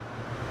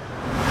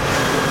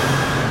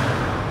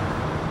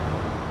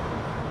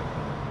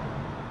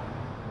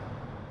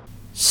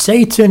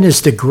Satan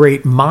is the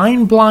great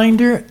mind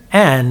blinder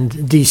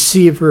and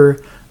deceiver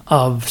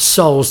of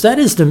souls. That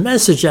is the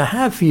message I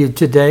have for you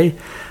today,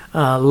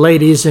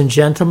 ladies and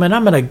gentlemen.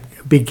 I'm going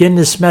to begin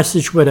this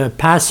message with a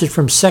passage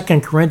from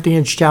 2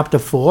 Corinthians chapter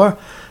 4,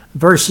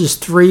 verses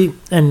 3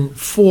 and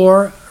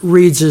 4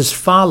 reads as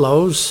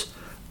follows: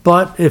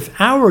 "But if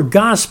our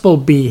gospel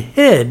be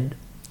hid,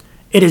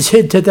 it is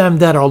hid to them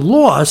that are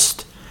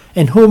lost,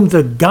 in whom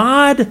the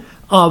God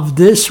of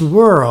this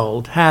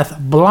world hath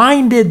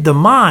blinded the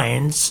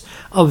minds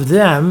of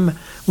them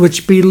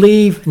which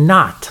believe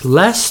not,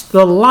 lest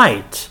the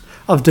light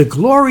of the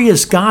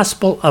glorious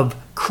gospel of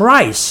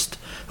Christ,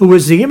 who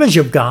is the image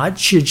of God,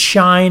 should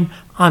shine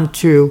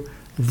unto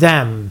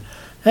them."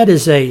 That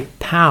is a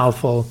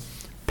powerful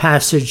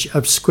passage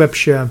of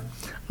Scripture,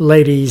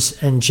 ladies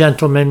and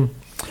gentlemen.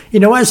 You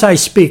know, as I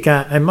speak,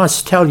 I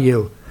must tell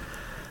you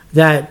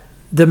that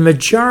the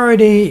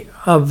majority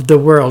of the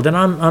world, and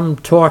I'm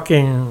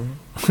talking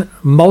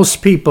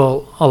most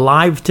people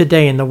alive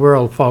today in the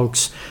world,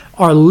 folks,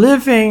 are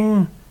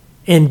living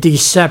in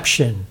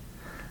deception.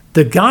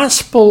 The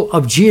gospel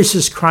of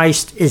Jesus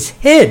Christ is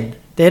hid.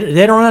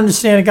 They don't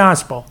understand the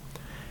gospel.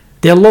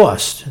 They're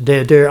lost.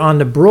 They're on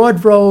the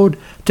broad road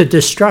to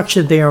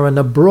destruction. They are on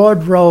the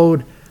broad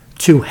road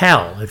to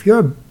hell. If you're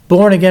a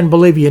born-again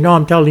believer, you know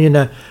I'm telling you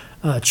the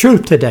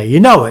truth today. You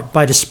know it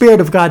by the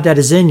Spirit of God that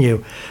is in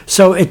you.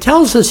 So it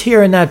tells us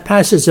here in that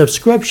passage of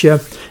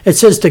Scripture, it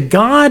says, "The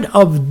God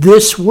of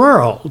this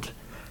world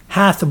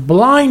hath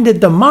blinded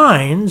the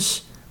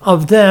minds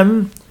of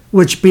them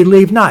which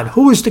believe not."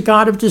 Who is the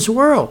God of this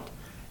world?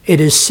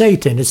 It is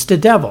Satan. It's the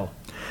devil.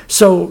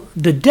 So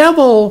the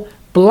devil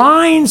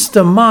blinds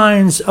the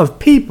minds of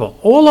people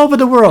all over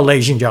the world,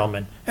 ladies and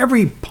gentlemen.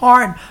 Every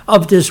part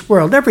of this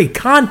world, every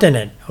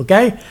continent,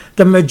 okay?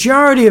 The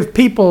majority of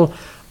people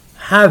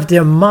have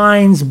their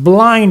minds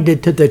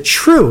blinded to the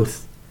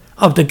truth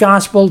of the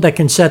gospel that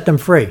can set them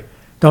free.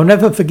 Don't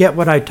ever forget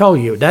what I told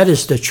you. That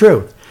is the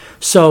truth.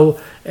 So,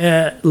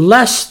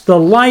 lest the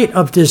light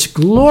of this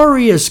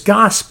glorious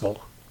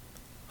gospel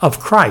of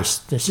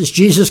Christ, this is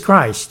Jesus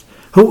Christ,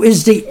 who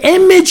is the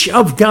image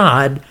of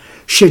God,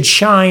 should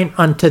shine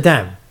unto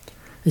them.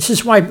 This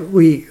is why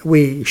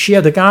we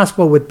share the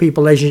gospel with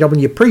people, ladies and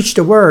gentlemen. You preach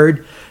the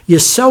word, you're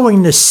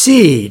sowing the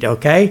seed,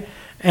 okay?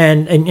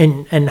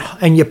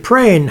 And you're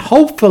praying,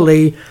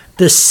 hopefully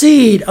the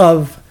seed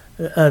of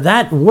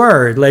that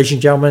word, ladies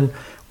and gentlemen,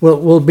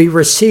 will be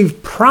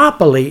received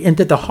properly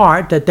into the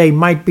heart, that they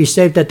might be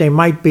saved, that they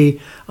might be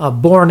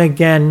born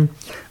again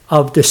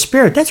of the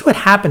Spirit. That's what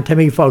happened to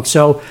me, folks.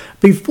 So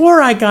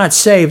before I got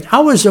saved, I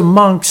was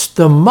amongst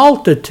the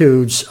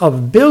multitudes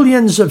of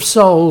billions of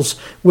souls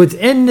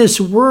within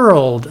this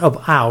world of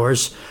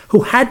ours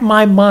who had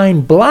my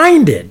mind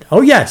blinded.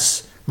 Oh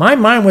yes, my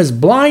mind was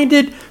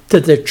blinded to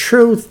the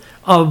truth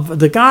of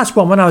the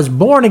gospel. When I was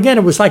born again,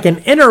 it was like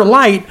an inner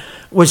light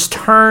was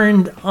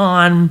turned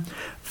on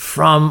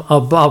from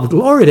above.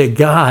 Glory to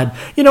God.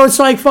 You know, it's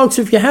like, folks,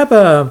 if you have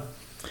a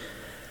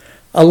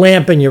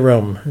lamp in your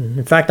room.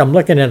 In fact, I'm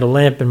looking at a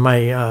lamp in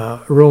my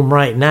room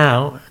right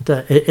now.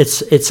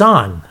 It's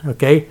on,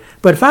 okay?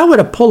 But if I were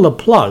to pull the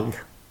plug,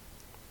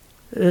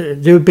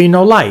 there would be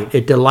no light.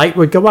 The light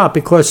would go out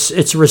because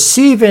it's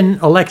receiving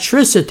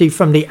electricity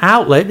from the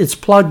outlet. It's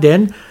plugged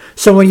in.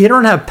 So when you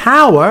don't have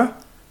power,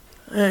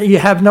 you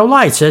have no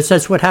lights.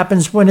 That's what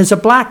happens when there's a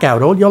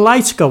blackout. All your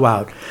lights go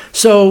out.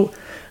 So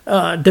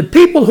the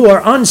people who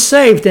are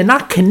unsaved, they're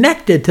not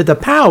connected to the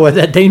power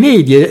that they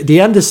need. Do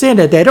you understand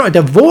that?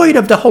 They're void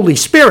of the Holy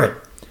Spirit.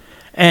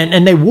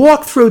 And they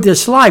walk through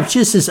this life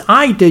just as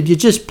I did. You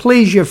just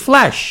please your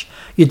flesh.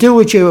 You do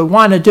what you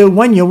want to do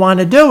when you want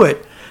to do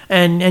it.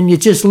 And you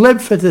just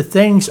live for the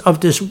things of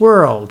this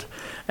world.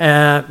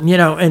 You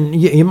know, and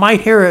you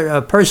might hear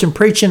a person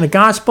preaching the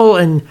gospel,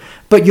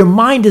 but your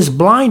mind is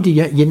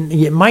blinded.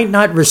 You might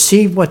not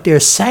receive what they're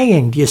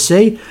saying, do you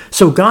see?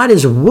 So God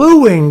is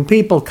wooing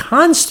people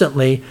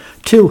constantly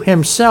to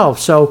himself.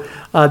 So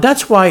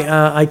that's why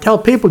I tell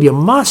people you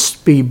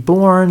must be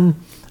born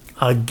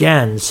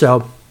again.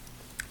 So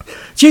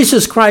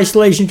Jesus Christ,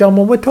 ladies and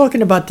gentlemen, we're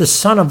talking about the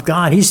Son of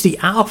God. He's the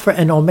Alpha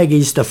and Omega.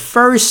 He's the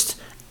first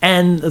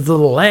and the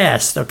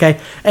last, okay?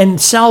 And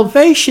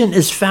salvation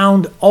is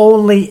found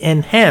only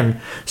in him.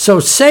 So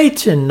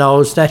Satan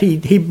knows that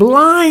he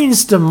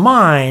blinds the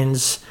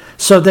minds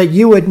so that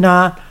you would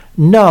not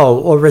know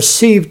or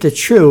receive the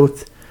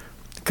truth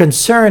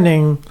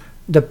concerning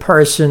the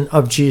person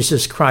of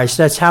Jesus Christ.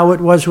 That's how it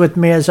was with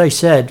me, as I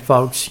said,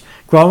 folks.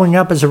 Growing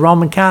up as a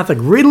Roman Catholic,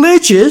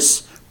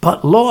 religious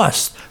but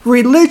lost.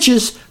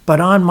 Religious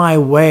but on my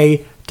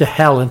way to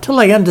hell, until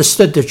I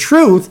understood the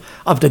truth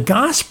of the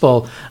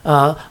gospel,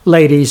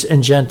 ladies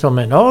and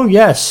gentlemen. Oh,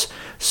 yes.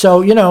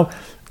 So, you know,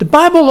 the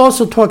Bible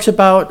also talks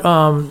about,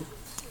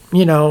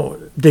 you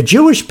know, the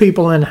Jewish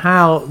people and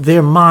how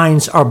their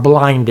minds are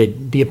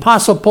blinded. The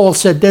Apostle Paul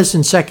said this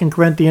in 2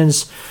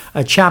 Corinthians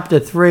chapter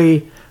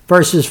 3,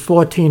 verses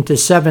 14 to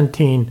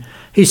 17.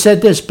 He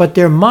said this: "But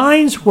their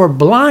minds were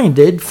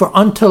blinded, for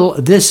until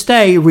this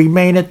day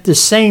remaineth the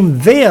same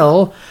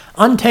veil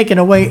untaken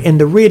away in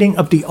the reading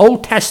of the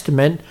Old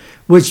Testament,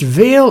 which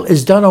veil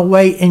is done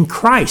away in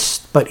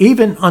Christ. But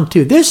even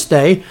unto this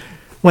day,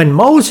 when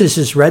Moses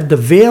is read, the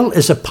veil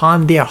is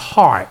upon their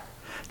heart.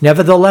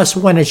 Nevertheless,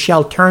 when it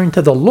shall turn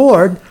to the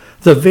Lord,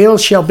 the veil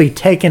shall be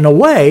taken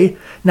away.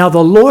 Now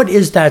the Lord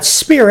is that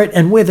Spirit,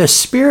 and where the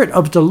Spirit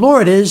of the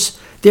Lord is,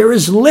 there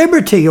is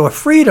liberty or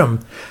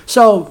freedom.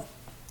 So,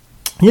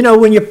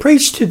 when you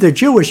preach to the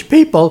Jewish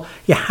people,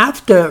 you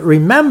have to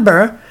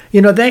remember,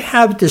 they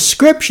have the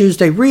scriptures,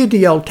 they read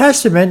the Old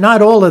Testament,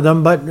 not all of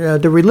them, but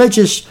the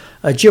religious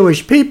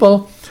Jewish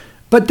people,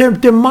 but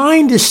their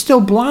mind is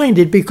still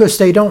blinded because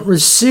they don't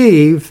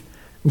receive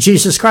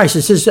Jesus Christ.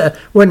 It says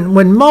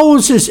when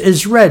Moses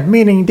is read,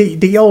 meaning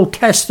the Old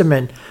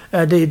Testament,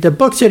 the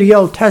books of the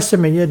Old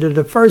Testament,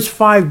 the first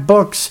 5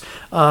 books,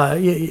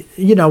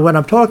 what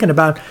I'm talking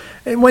about,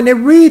 when they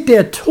read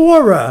their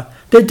Torah,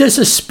 there's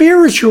a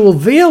spiritual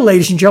veil,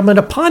 ladies and gentlemen,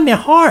 upon their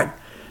heart.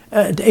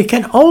 It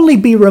can only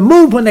be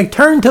removed when they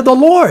turn to the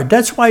Lord.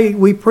 That's why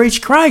we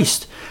preach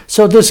Christ.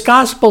 So this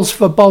gospel's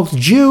for both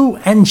Jew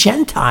and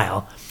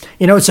Gentile.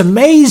 It's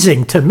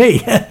amazing to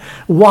me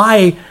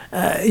why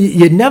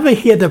you never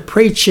hear the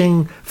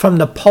preaching from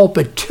the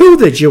pulpit to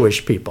the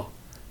Jewish people.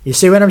 You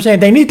see what I'm saying?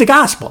 They need the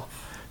gospel.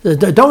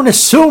 Don't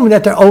assume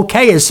that they're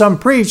okay, as some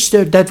preach,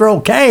 that they're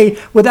okay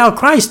without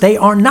Christ. They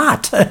are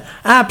not.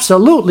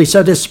 Absolutely.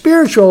 So the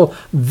spiritual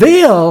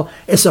veil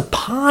is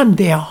upon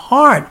their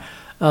heart,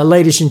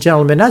 ladies and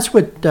gentlemen. That's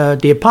what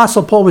the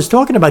Apostle Paul was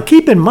talking about.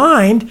 Keep in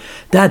mind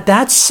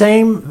that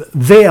same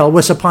veil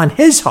was upon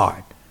his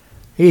heart.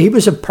 He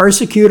was a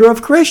persecutor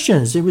of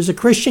Christians. He was a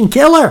Christian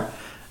killer.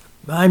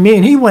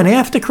 He went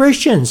after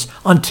Christians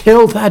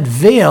until that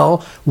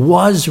veil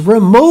was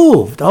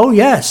removed. Oh,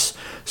 yes.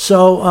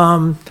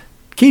 So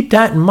keep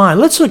that in mind.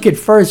 Let's look at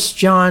 1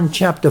 John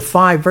chapter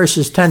 5,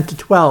 verses 10 to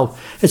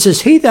 12. It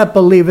says, He that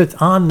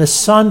believeth on the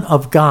Son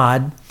of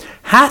God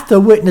hath the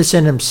witness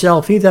in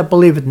himself. He that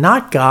believeth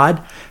not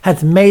God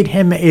hath made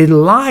him a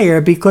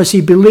liar, because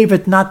he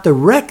believeth not the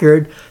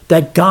record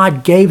that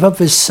God gave of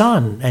his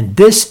Son. And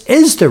this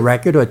is the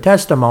record or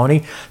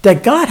testimony,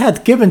 that God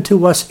hath given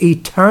to us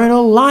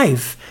eternal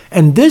life,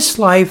 and this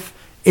life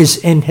is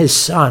in his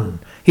Son.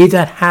 He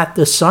that hath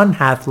the Son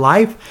hath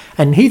life,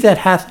 and he that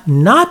hath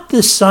not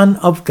the Son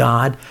of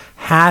God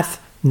hath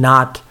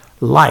not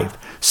life.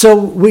 So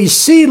we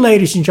see,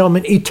 ladies and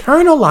gentlemen,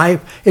 eternal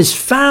life is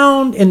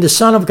found in the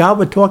Son of God.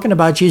 We're talking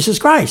about Jesus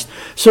Christ.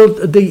 So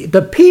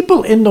the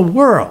people in the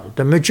world,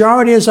 the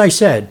majority, as I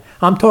said,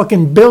 I'm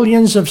talking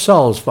billions of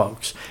souls,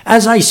 folks.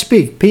 As I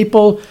speak,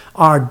 people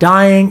are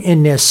dying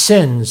in their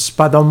sins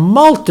by the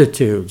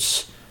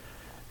multitudes,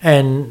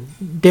 and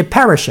they're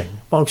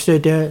perishing. Folks, they're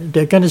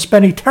going to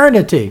spend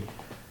eternity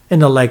in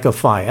the lake of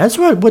fire. That's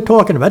what we're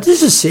talking about.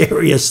 This is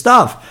serious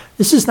stuff.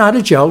 This is not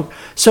a joke.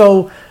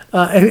 So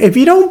if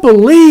you don't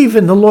believe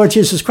in the Lord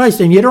Jesus Christ,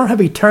 then you don't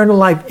have eternal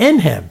life in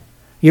him.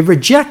 You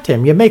reject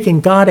him. You're making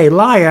God a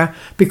liar,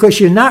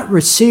 because you're not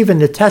receiving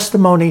the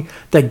testimony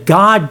that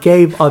God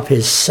gave of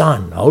his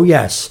Son. Oh,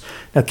 yes.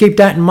 Now, keep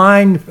that in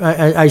mind.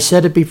 I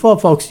said it before,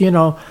 folks.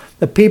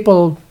 The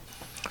people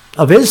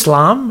of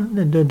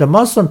Islam, the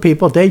Muslim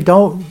people, they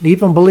don't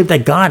even believe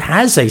that God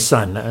has a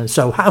son.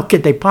 So how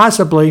could they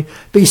possibly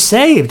be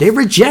saved? They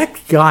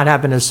reject God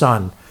having a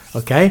son.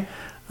 Okay?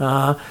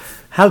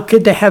 How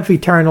could they have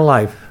eternal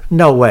life?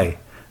 No way.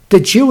 The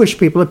Jewish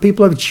people, the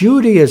people of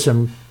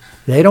Judaism,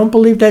 they don't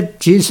believe that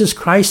Jesus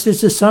Christ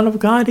is the Son of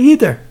God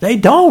either. They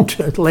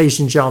don't,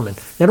 ladies and gentlemen.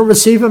 They don't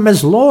receive him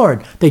as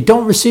Lord. They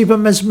don't receive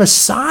him as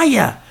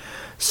Messiah.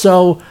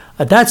 So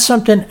that's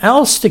something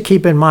else to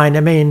keep in mind.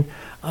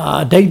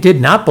 They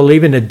did not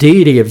believe in the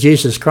deity of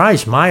Jesus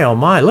Christ. My, oh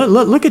my.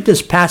 Look at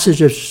this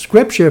passage of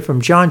Scripture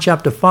from John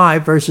chapter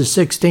 5, verses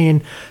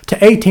 16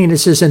 to 18. It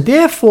says, And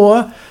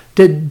therefore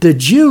did the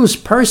Jews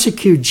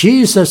persecute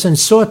Jesus and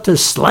sought to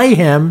slay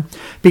him,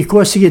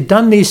 because he had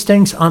done these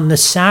things on the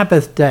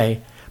Sabbath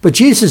day. But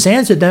Jesus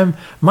answered them,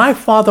 My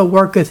Father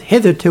worketh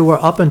hitherto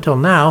or up until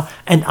now,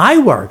 and I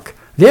work.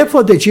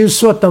 Therefore the Jews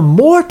sought the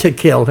more to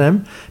kill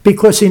him,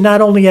 because he not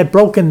only had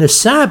broken the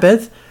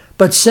Sabbath,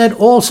 but said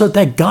also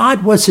that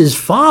God was his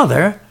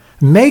Father,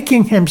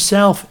 making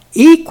himself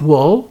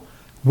equal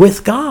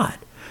with God.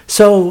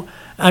 So,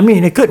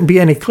 it couldn't be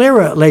any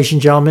clearer, ladies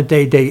and gentlemen.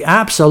 They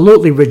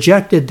absolutely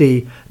rejected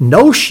the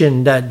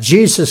notion that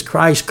Jesus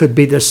Christ could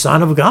be the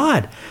Son of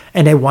God,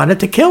 and they wanted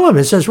to kill him.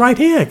 It says right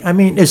here.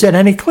 Is it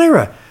any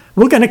clearer?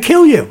 We're going to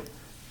kill you.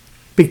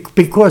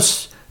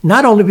 Because,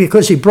 not only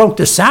because he broke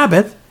the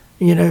Sabbath,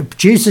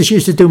 Jesus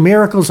used to do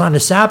miracles on the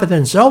Sabbath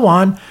and so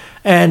on,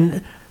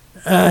 and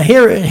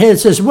here it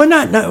says, we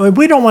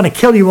don't want to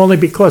kill you only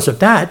because of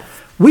that.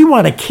 We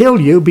want to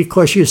kill you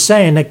because you're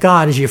saying that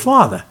God is your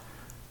Father.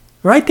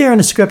 Right there in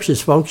the Scriptures,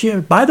 folks.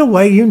 By the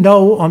way,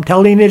 I'm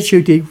telling you the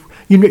truth.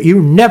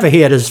 You never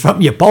hear this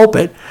from your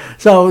pulpit.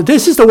 So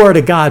this is the Word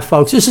of God,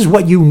 folks. This is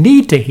what you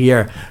need to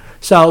hear.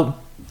 So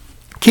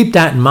keep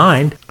that in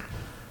mind.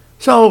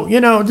 So,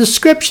 the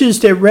Scriptures,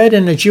 they're read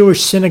in the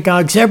Jewish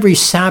synagogues every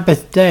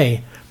Sabbath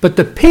day. But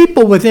the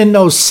people within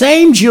those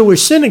same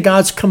Jewish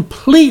synagogues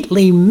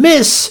completely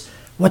miss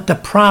what the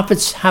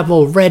prophets have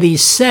already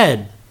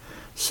said.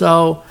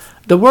 So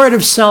the word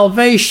of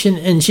salvation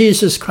in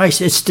Jesus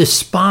Christ is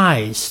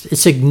despised.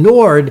 It's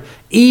ignored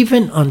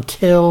even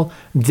until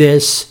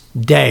this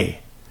day.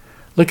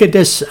 Look at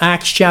this,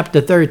 Acts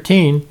chapter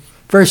 13,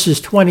 verses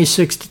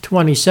 26 to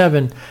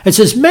 27. It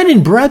says, "Men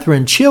and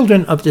brethren,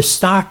 children of the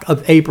stock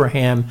of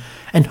Abraham,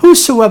 and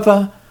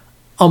whosoever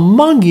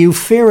among you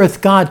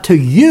feareth God, to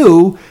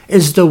you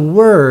is the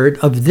word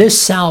of this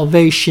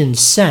salvation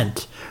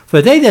sent.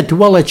 For they that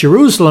dwell at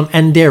Jerusalem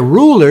and their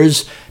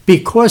rulers,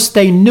 because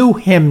they knew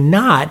him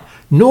not,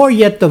 nor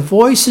yet the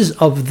voices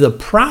of the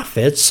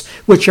prophets,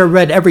 which are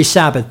read every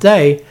Sabbath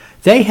day,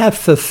 they have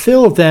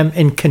fulfilled them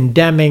in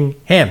condemning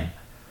him."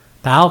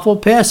 Powerful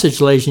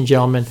passage, ladies and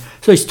gentlemen.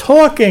 So he's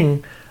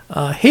talking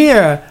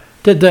here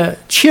to the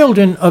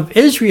children of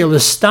Israel, the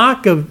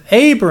stock of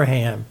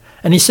Abraham.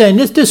 And he's saying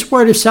this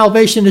word of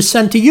salvation is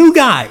sent to you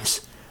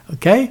guys.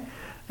 Okay?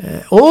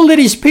 All of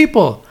these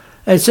people.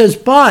 It says,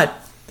 but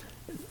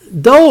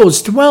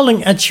those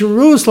dwelling at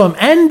Jerusalem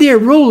and their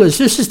rulers,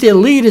 this is their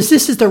leaders,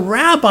 this is the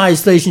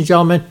rabbis, ladies and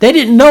gentlemen, they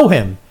didn't know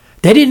him.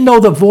 They didn't know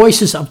the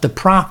voices of the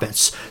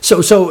prophets.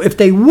 So if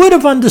they would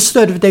have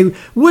understood, if they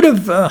would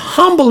have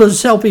humbled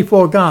themselves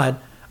before God,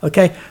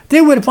 okay,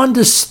 they would have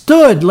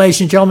understood,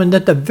 ladies and gentlemen,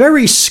 that the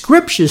very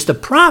scriptures, the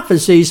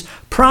prophecies,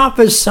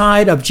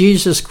 prophesied of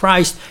Jesus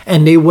Christ,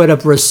 and they would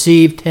have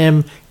received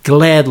him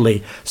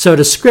gladly. So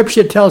the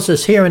scripture tells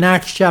us here in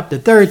Acts chapter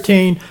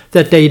 13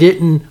 that they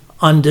didn't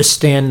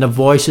understand the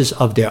voices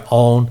of their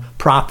own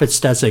prophets.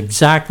 That's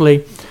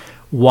exactly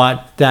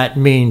what that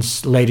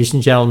means, ladies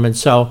and gentlemen.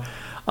 So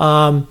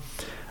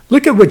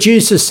look at what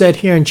Jesus said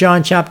here in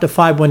John chapter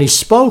 5 when he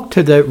spoke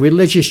to the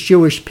religious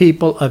Jewish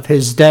people of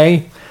his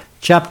day.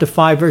 Chapter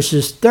 5,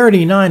 verses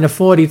 39 to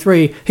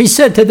 43. He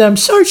said to them,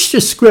 "Search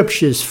the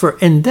scriptures, for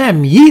in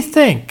them ye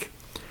think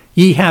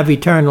ye have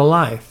eternal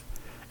life.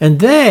 And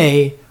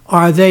they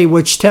are they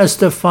which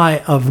testify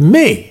of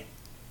me.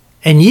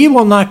 And ye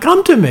will not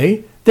come to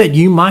me, that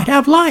ye might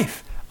have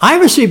life. I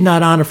receive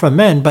not honor from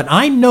men, but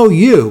I know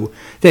you,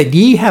 that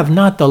ye have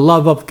not the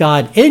love of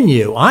God in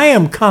you. I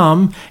am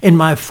come in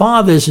my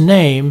Father's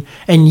name,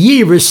 and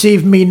ye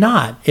receive me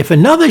not. If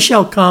another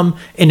shall come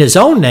in his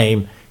own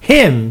name,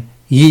 him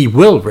ye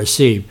will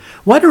receive."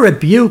 What a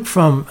rebuke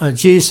from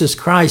Jesus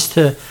Christ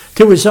to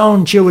his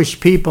own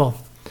Jewish people.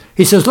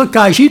 He says, look,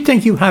 guys, you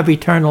think you have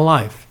eternal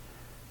life.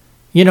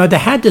 You know, they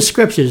had the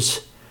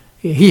scriptures.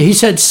 He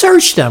said,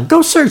 search them.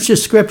 Go search the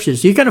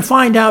scriptures. You're going to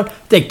find out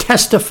they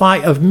testify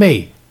of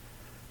me.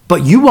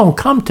 But you won't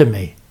come to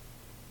me.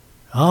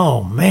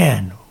 Oh,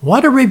 man,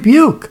 what a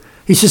rebuke.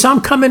 He says,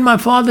 I'm come in my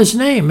Father's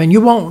name, and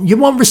you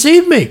won't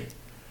receive me.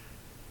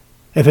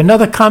 If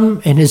another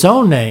come in his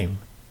own name,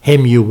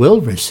 him you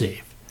will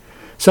receive.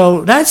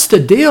 So that's the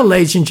deal,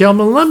 ladies and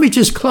gentlemen. Let me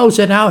just close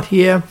it out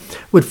here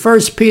with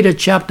 1 Peter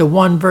chapter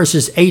 1,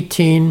 verses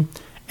 18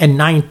 and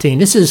 19.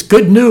 This is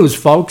good news,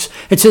 folks.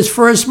 It says,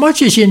 "For as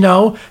much as you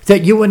know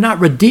that you were not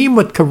redeemed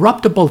with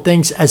corruptible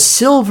things as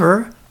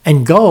silver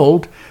and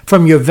gold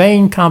from your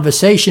vain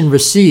conversation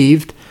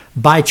received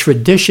by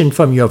tradition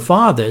from your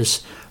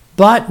fathers,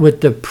 but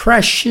with the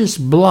precious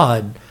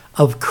blood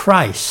of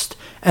Christ,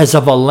 as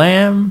of a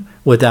lamb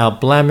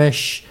without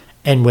blemish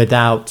and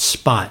without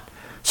spot."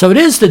 So it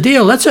is the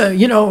deal.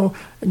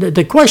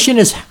 The question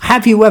is,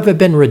 have you ever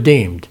been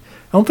redeemed?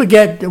 Don't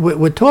forget,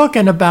 we're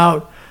talking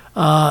about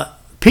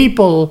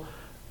people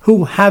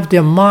who have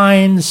their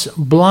minds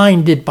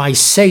blinded by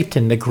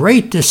Satan, the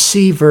great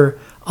deceiver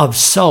of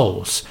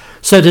souls.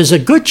 So there's a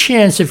good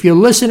chance, if you're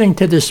listening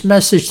to this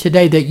message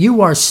today, that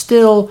you are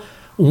still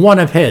one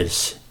of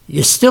his.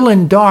 You're still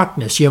in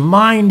darkness. Your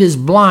mind is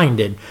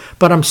blinded.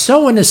 But I'm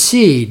sowing a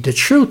seed, the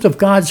truth of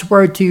God's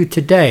word to you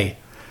today,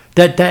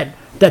 that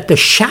the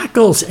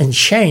shackles and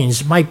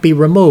chains might be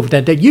removed,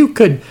 and that you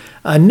could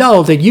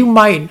know that you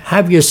might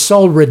have your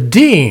soul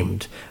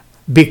redeemed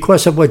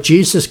because of what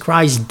Jesus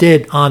Christ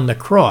did on the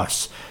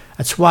cross.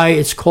 That's why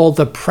it's called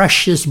the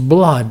precious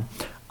blood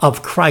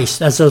of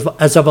Christ, as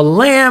of a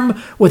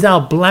lamb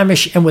without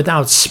blemish and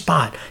without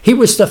spot. He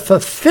was the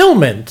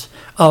fulfillment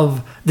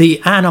of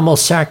the animal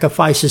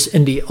sacrifices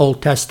in the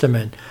Old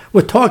Testament.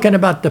 We're talking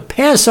about the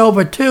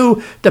Passover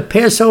too, the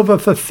Passover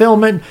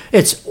fulfillment.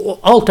 It's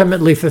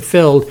ultimately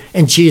fulfilled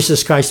in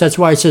Jesus Christ. That's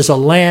why it says a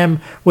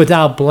lamb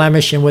without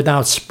blemish and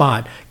without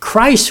spot.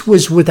 Christ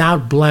was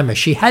without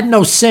blemish. He had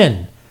no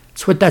sin.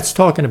 That's what that's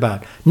talking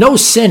about. No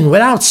sin,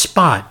 without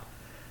spot.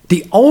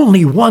 The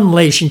only one,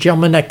 ladies and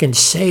gentlemen, that can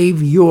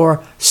save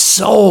your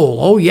soul.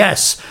 Oh,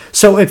 yes.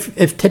 So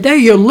if today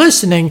you're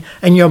listening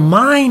and your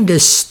mind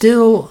is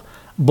still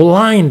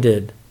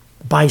blinded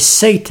by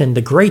Satan,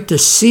 the great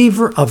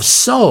deceiver of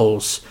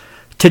souls,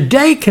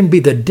 today can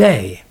be the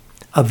day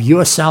of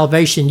your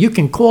salvation. You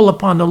can call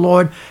upon the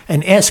Lord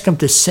and ask him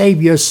to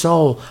save your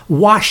soul,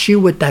 wash you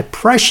with that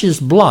precious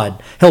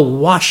blood. He'll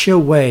wash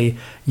away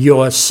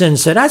your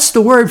sins. So that's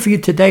the word for you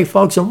today,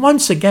 folks. And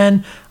once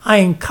again, I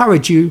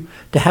encourage you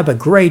to have a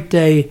great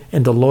day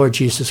in the Lord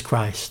Jesus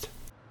Christ.